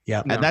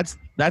 Yeah. And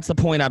that's the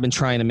point I've been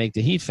trying to make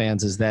to Heat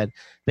fans is that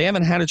they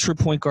haven't had a true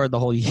point guard the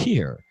whole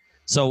year.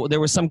 So there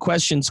were some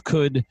questions,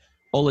 could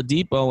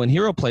Oladipo and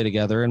Hero play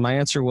together? And my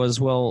answer was,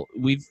 well,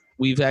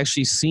 we've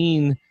actually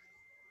seen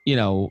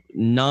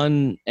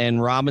Nunn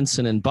and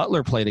Robinson and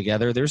Butler play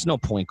together. There's no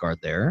point guard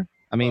there.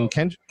 I mean,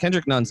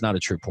 Kendrick Nunn's not a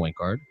true point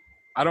guard.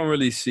 I don't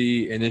really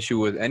see an issue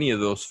with any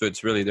of those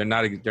fits, really. They're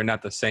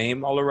not the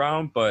same all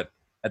around, but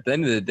at the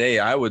end of the day,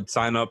 I would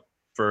sign up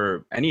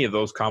for any of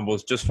those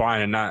combos just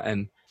fine. And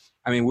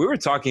I mean, we were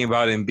talking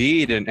about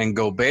Embiid and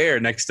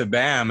Gobert next to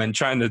Bam and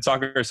trying to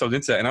talk ourselves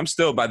into it. And I'm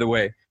still, by the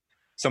way,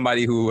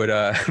 somebody who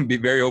would be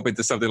very open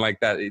to something like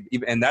that.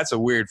 And that's a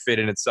weird fit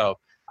in itself.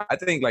 I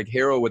think like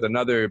Hero with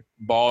another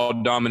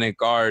ball-dominant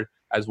guard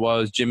as well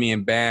as Jimmy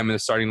and Bam in the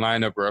starting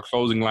lineup or a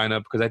closing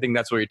lineup, because I think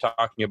that's what you're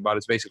talking about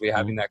is basically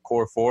having that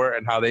core four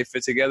and how they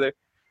fit together.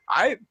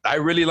 I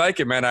really like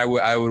it, man. I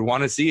would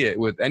want to see it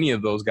with any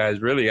of those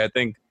guys, really. I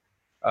think,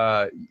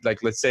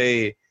 let's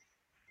say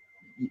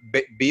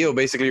Beal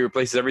basically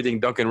replaces everything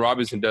Duncan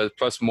Robinson does,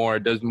 plus more,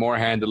 does more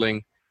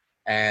handling,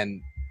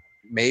 and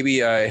maybe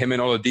him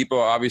and Oladipo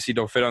obviously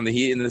don't fit on the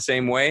Heat in the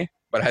same way.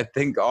 But I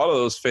think all of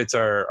those fits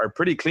are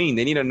pretty clean.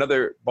 They need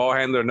another ball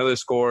handler, another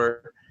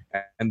scorer,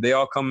 and they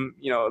all come,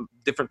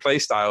 different play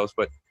styles.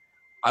 But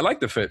I like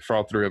the fit for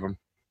all three of them.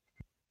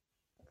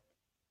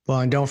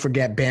 Well, and don't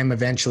forget, Bam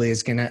eventually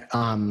is going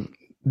to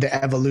the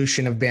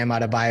evolution of Bam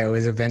Adebayo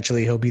is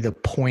eventually he'll be the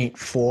point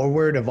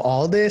forward of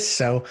all this.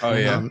 So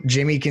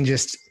Jimmy can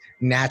just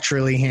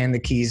naturally hand the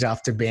keys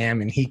off to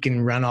Bam and he can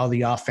run all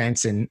the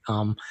offense and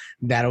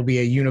that'll be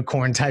a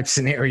unicorn type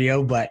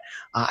scenario. But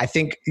I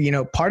think,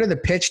 part of the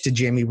pitch to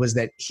Jimmy was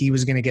that he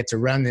was going to get to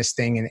run this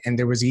thing. And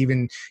there was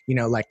even,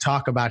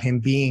 talk about him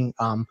being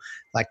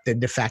like the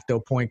de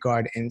facto point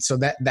guard. And so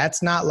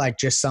that's not like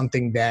just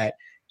something that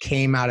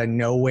came out of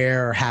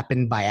nowhere or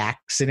happened by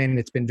accident.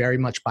 It's been very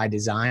much by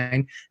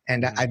design.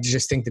 And I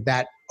just think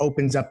that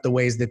opens up the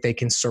ways that they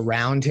can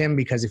surround him,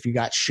 because if you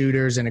got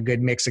shooters and a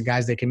good mix of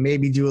guys, they can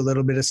maybe do a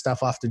little bit of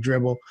stuff off the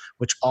dribble,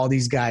 which all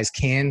these guys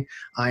can.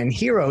 And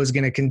Hero is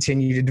going to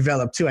continue to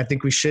develop too. I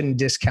think we shouldn't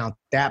discount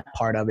that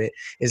part of it,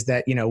 is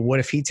that, what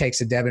if he takes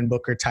a Devin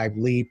Booker type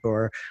leap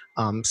or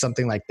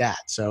something like that?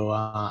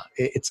 So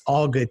it's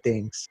all good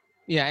things.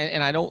 Yeah,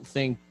 and I don't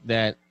think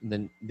that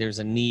there's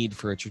a need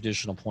for a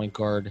traditional point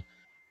guard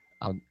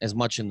as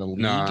much in the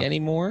league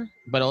anymore,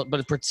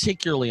 but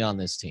particularly on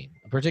this team.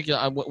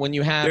 When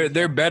you have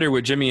they're better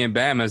with Jimmy and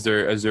Bam as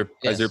their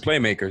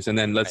playmakers, and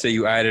then let's say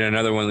you added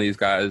another one of these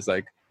guys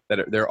like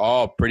that. They're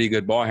all pretty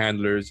good ball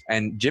handlers,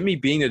 and Jimmy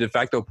being the de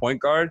facto point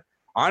guard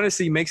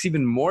honestly makes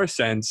even more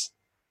sense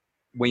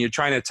when you're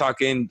trying to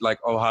talk in like,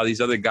 how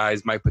these other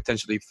guys might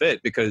potentially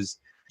fit, because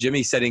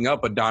Jimmy setting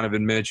up a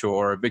Donovan Mitchell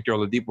or a Victor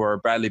Oladipo or a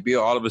Bradley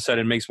Beal all of a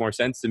sudden makes more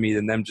sense to me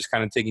than them just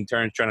kind of taking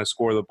turns trying to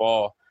score the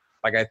ball.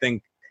 Like, I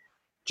think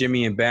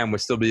Jimmy and Bam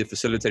would still be the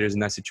facilitators in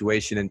that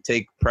situation and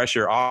take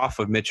pressure off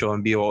of Mitchell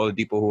and Beal,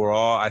 Oladipo, who are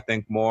all, I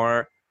think,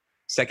 more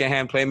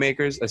secondhand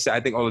playmakers.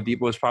 I think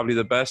Oladipo is probably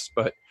the best,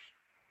 but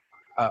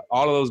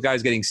all of those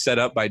guys getting set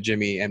up by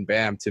Jimmy and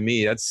Bam, to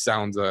me, that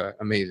sounds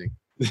amazing.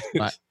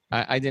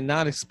 I did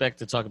not expect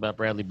to talk about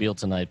Bradley Beal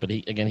tonight, but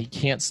he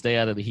can't stay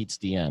out of the Heat's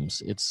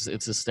DMs.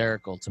 It's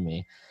hysterical to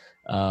me.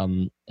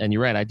 And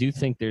you're right. I do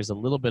think there's a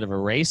little bit of a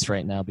race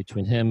right now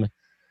between him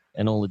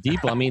and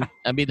Oladipo. I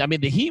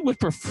mean, the Heat would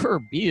prefer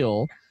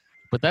Beal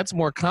but that's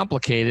more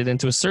complicated. And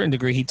to a certain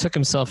degree, he took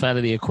himself out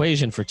of the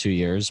equation for 2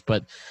 years.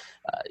 But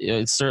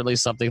it's certainly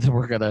something that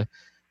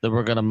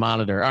we're gonna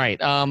monitor. All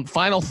right,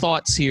 final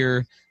thoughts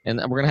here,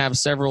 and we're gonna have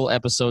several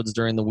episodes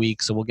during the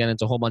week, so we'll get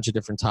into a whole bunch of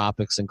different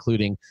topics,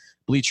 including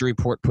Bleacher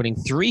Report putting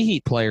 3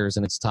 Heat players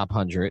in its top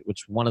 100,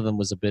 which one of them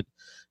was a bit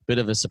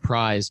of a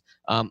surprise.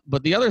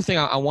 But the other thing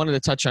I wanted to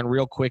touch on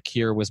real quick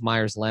here was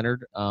Meyers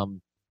Leonard,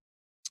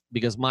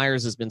 because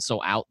Meyers has been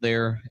so out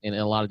there in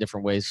a lot of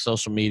different ways,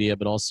 social media,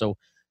 but also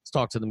he's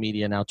talked to the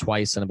media now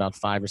twice in about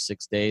 5 or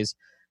 6 days.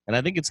 And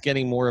I think it's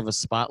getting more of a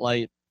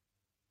spotlight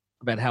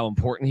about how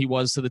important he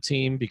was to the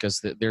team,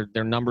 because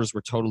their numbers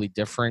were totally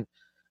different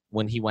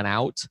when he went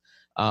out.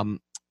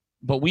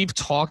 But we've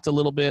talked a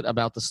little bit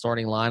about the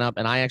starting lineup,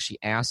 and I actually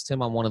asked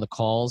him on one of the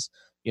calls,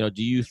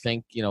 do you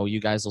think, you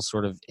guys will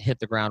sort of hit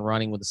the ground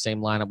running with the same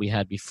lineup you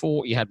had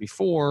before?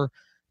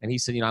 And he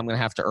said, I'm going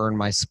to have to earn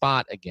my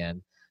spot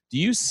again. Do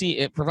you see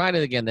it,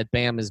 provided again that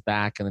Bam is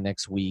back in the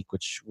next week,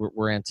 which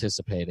we're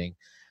anticipating?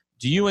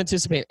 Do you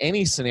anticipate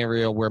any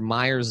scenario where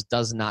Meyers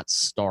does not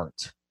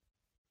start,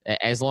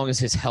 as long as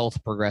his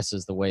health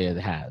progresses the way it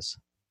has?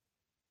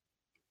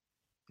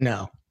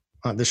 No.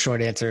 The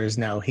short answer is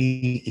no.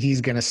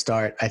 He's going to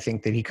start. I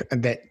think that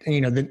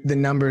the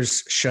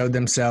numbers showed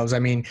themselves. I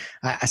mean,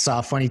 I saw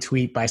a funny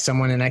tweet by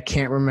someone, and I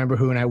can't remember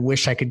who, and I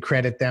wish I could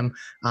credit them.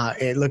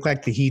 It looked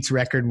like the Heat's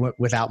record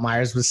without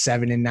Meyers was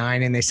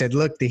 7-9, and they said,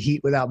 "Look, the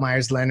Heat without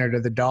Meyers Leonard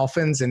are the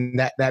Dolphins," and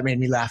that made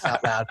me laugh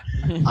out loud.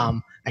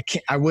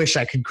 I wish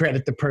I could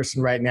credit the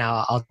person right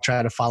now. I'll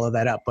try to follow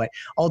that up, but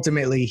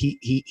ultimately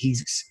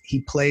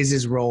he plays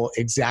his role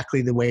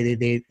exactly the way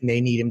they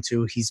need him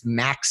to. He's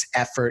max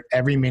effort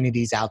every minute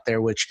he's out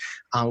there, which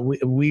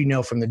we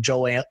know from the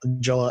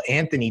Joel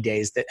Anthony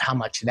days that how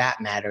much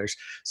that matters.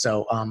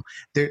 So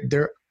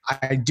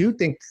I do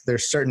think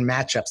there's certain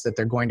matchups that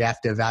they're going to have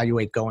to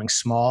evaluate going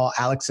small.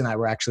 Alex and I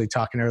were actually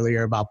talking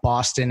earlier about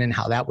Boston and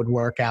how that would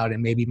work out,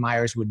 and maybe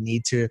Meyers would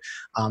need to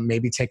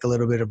maybe take a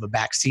little bit of a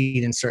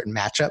backseat in certain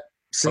matchup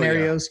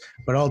scenarios. Oh,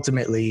 yeah. But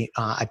ultimately,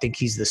 I think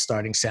he's the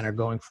starting center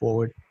going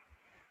forward.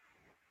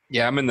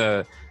 Yeah, I'm in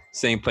the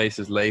same place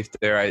as Leif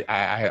there.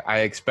 I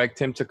expect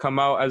him to come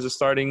out as a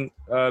starting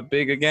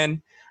big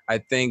again. I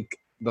think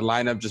the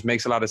lineup just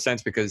makes a lot of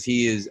sense because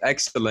he is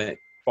excellent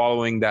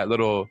following that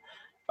little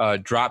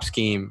drop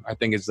scheme. I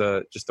think it's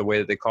just the way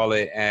that they call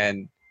it,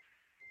 and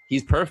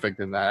he's perfect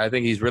in that. I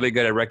think he's really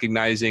good at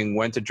recognizing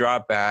when to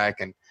drop back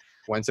and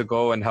when to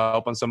go and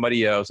help on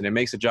somebody else, and it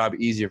makes the job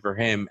easier for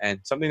him. And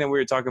something that we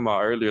were talking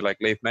about earlier, like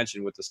Leif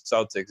mentioned with the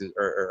Celtics,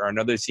 or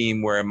another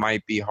team where it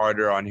might be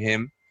harder on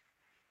him,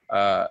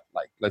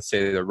 like let's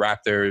say the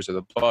Raptors or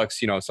the Bucks,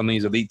 some of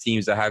these elite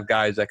teams that have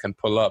guys that can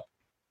pull up.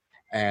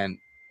 And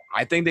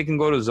I think they can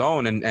go to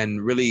zone,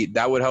 and really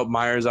that would help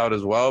Meyers out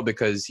as well,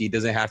 because he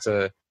doesn't have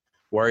to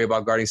worry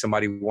about guarding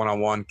somebody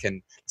one-on-one.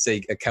 Can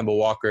say a Kemba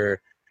Walker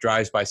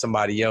drives by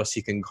somebody else,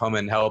 he can come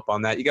and help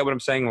on that. You get what I'm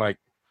saying? Like,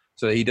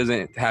 so that he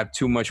doesn't have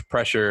too much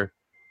pressure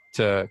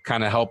to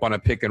kind of help on a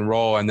pick and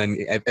roll and then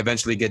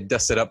eventually get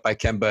dusted up by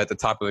Kemba at the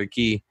top of the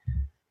key.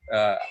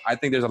 I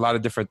think there's a lot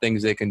of different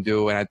things they can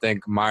do, and I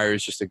think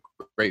Meyers is just a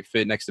great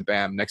fit next to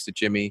Bam, next to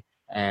Jimmy,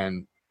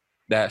 and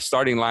that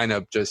starting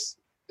lineup just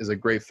is a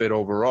great fit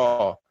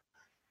overall.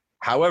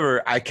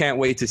 However, I can't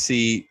wait to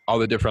see all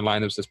the different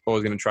lineups that Spo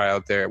is going to try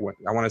out there.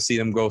 I want to see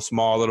them go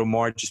small a little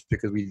more, just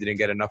because we didn't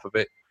get enough of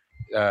it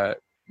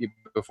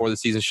before the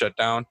season shut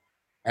down.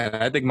 And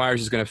I think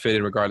Meyers is going to fit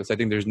in regardless. I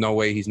think there's no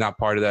way he's not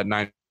part of that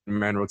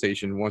 9-man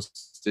rotation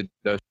once it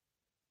does.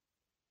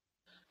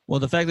 Well,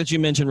 the fact that you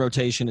mentioned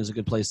rotation is a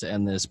good place to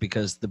end this,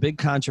 because the big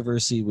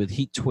controversy with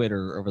Heat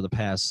Twitter over the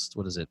past,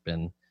 what has it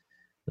been,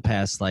 the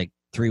past like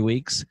 3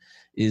 weeks,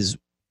 is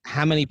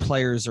how many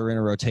players are in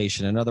a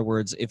rotation. In other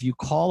words, if you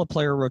call a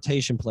player a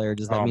rotation player,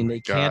 does that mean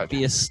they can't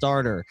be a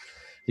starter?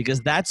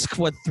 Because that's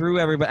what threw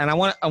everybody. And I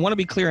want to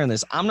be clear on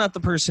this. I'm not the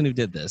person who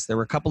did this. There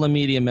were a couple of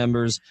media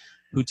members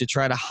who, to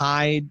try to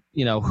hide,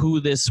 who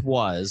this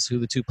was, who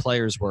the two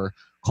players were,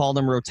 called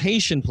them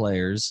rotation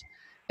players.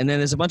 And then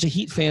there's a bunch of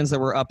Heat fans that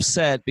were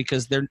upset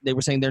because they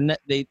were saying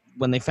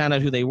when they found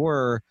out who they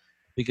were,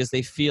 because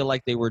they feel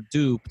like they were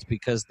duped,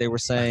 because they were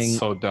saying, that's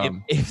so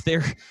dumb. If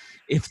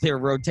they're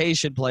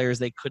rotation players,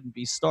 they couldn't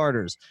be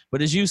starters.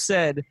 But as you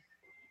said,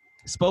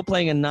 Spo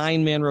playing a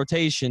 9-man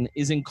rotation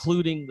is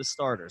including the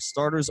starters.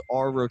 Starters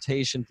are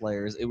rotation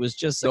players. It was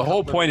just the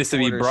whole point is to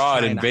be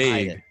broad and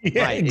vague.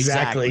 Yeah, right,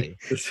 exactly.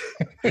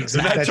 They're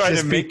not trying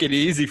to make it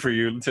easy for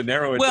you to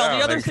narrow it down. Well,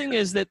 the other thing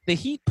is that the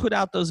Heat put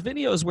out those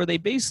videos where they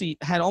basically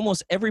had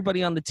almost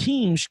everybody on the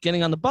team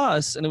getting on the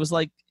bus, and it was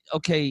like,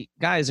 okay,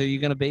 guys, are you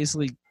going to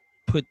basically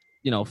put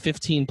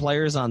 15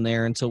 players on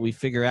there until we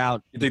figure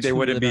out? You think they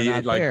wouldn't be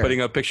like there,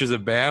 putting up pictures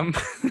of Bam?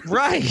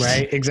 Right.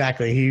 Right.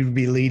 Exactly. He'd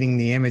be leading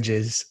the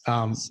images.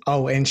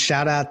 And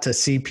shout out to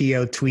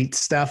CPO tweet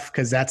stuff,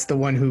 because that's the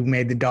one who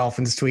made the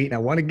Dolphins tweet. And I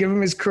want to give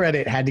him his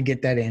credit. Had to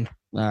get that in.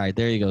 All right.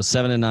 There you go.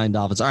 7-9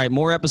 Dolphins. All right.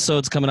 More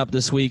episodes coming up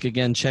this week.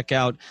 Again, check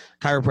out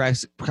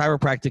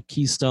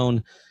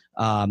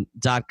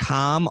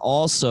chiropractickeystone.com.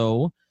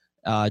 Also,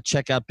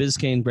 Check out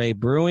Biscayne Bay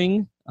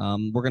Brewing.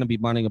 We're going to be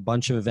running a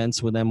bunch of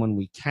events with them when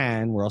we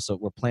can. We're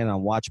planning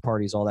on watch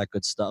parties, all that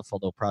good stuff,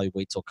 although probably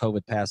wait till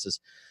COVID passes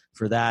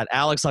for that.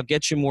 Alex, I'll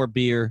get you more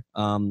beer.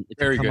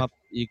 If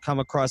you come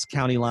across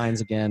county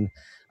lines again,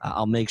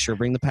 I'll make sure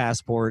bring the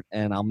passport,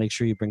 and I'll make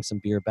sure you bring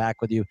some beer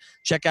back with you.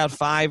 Check out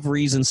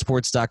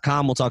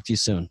 5reasonsports.com. We'll talk to you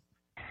soon.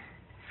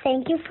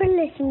 Thank you for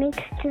listening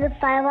to the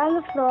 5 on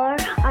the Floor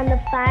on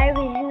the 5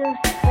 Reasons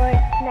Sports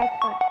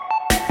Network.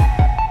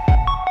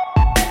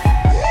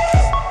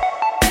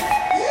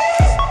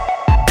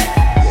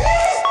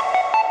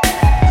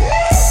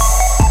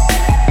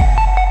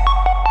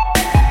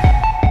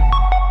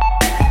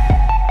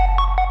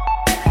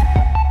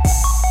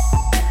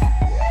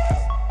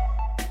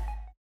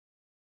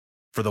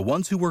 For the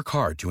ones who work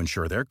hard to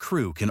ensure their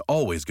crew can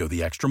always go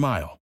the extra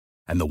mile,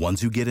 and the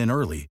ones who get in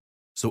early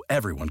so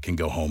everyone can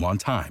go home on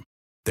time,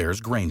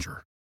 there's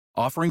Grainger,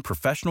 offering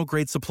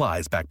professional-grade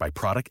supplies backed by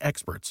product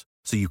experts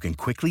so you can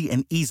quickly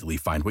and easily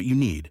find what you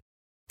need.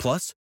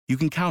 Plus, you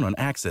can count on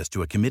access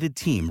to a committed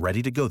team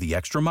ready to go the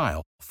extra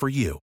mile for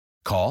you.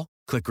 Call,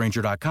 click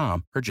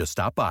Grainger.com, or just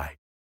stop by.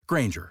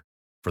 Grainger,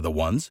 for the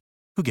ones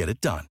who get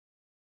it done.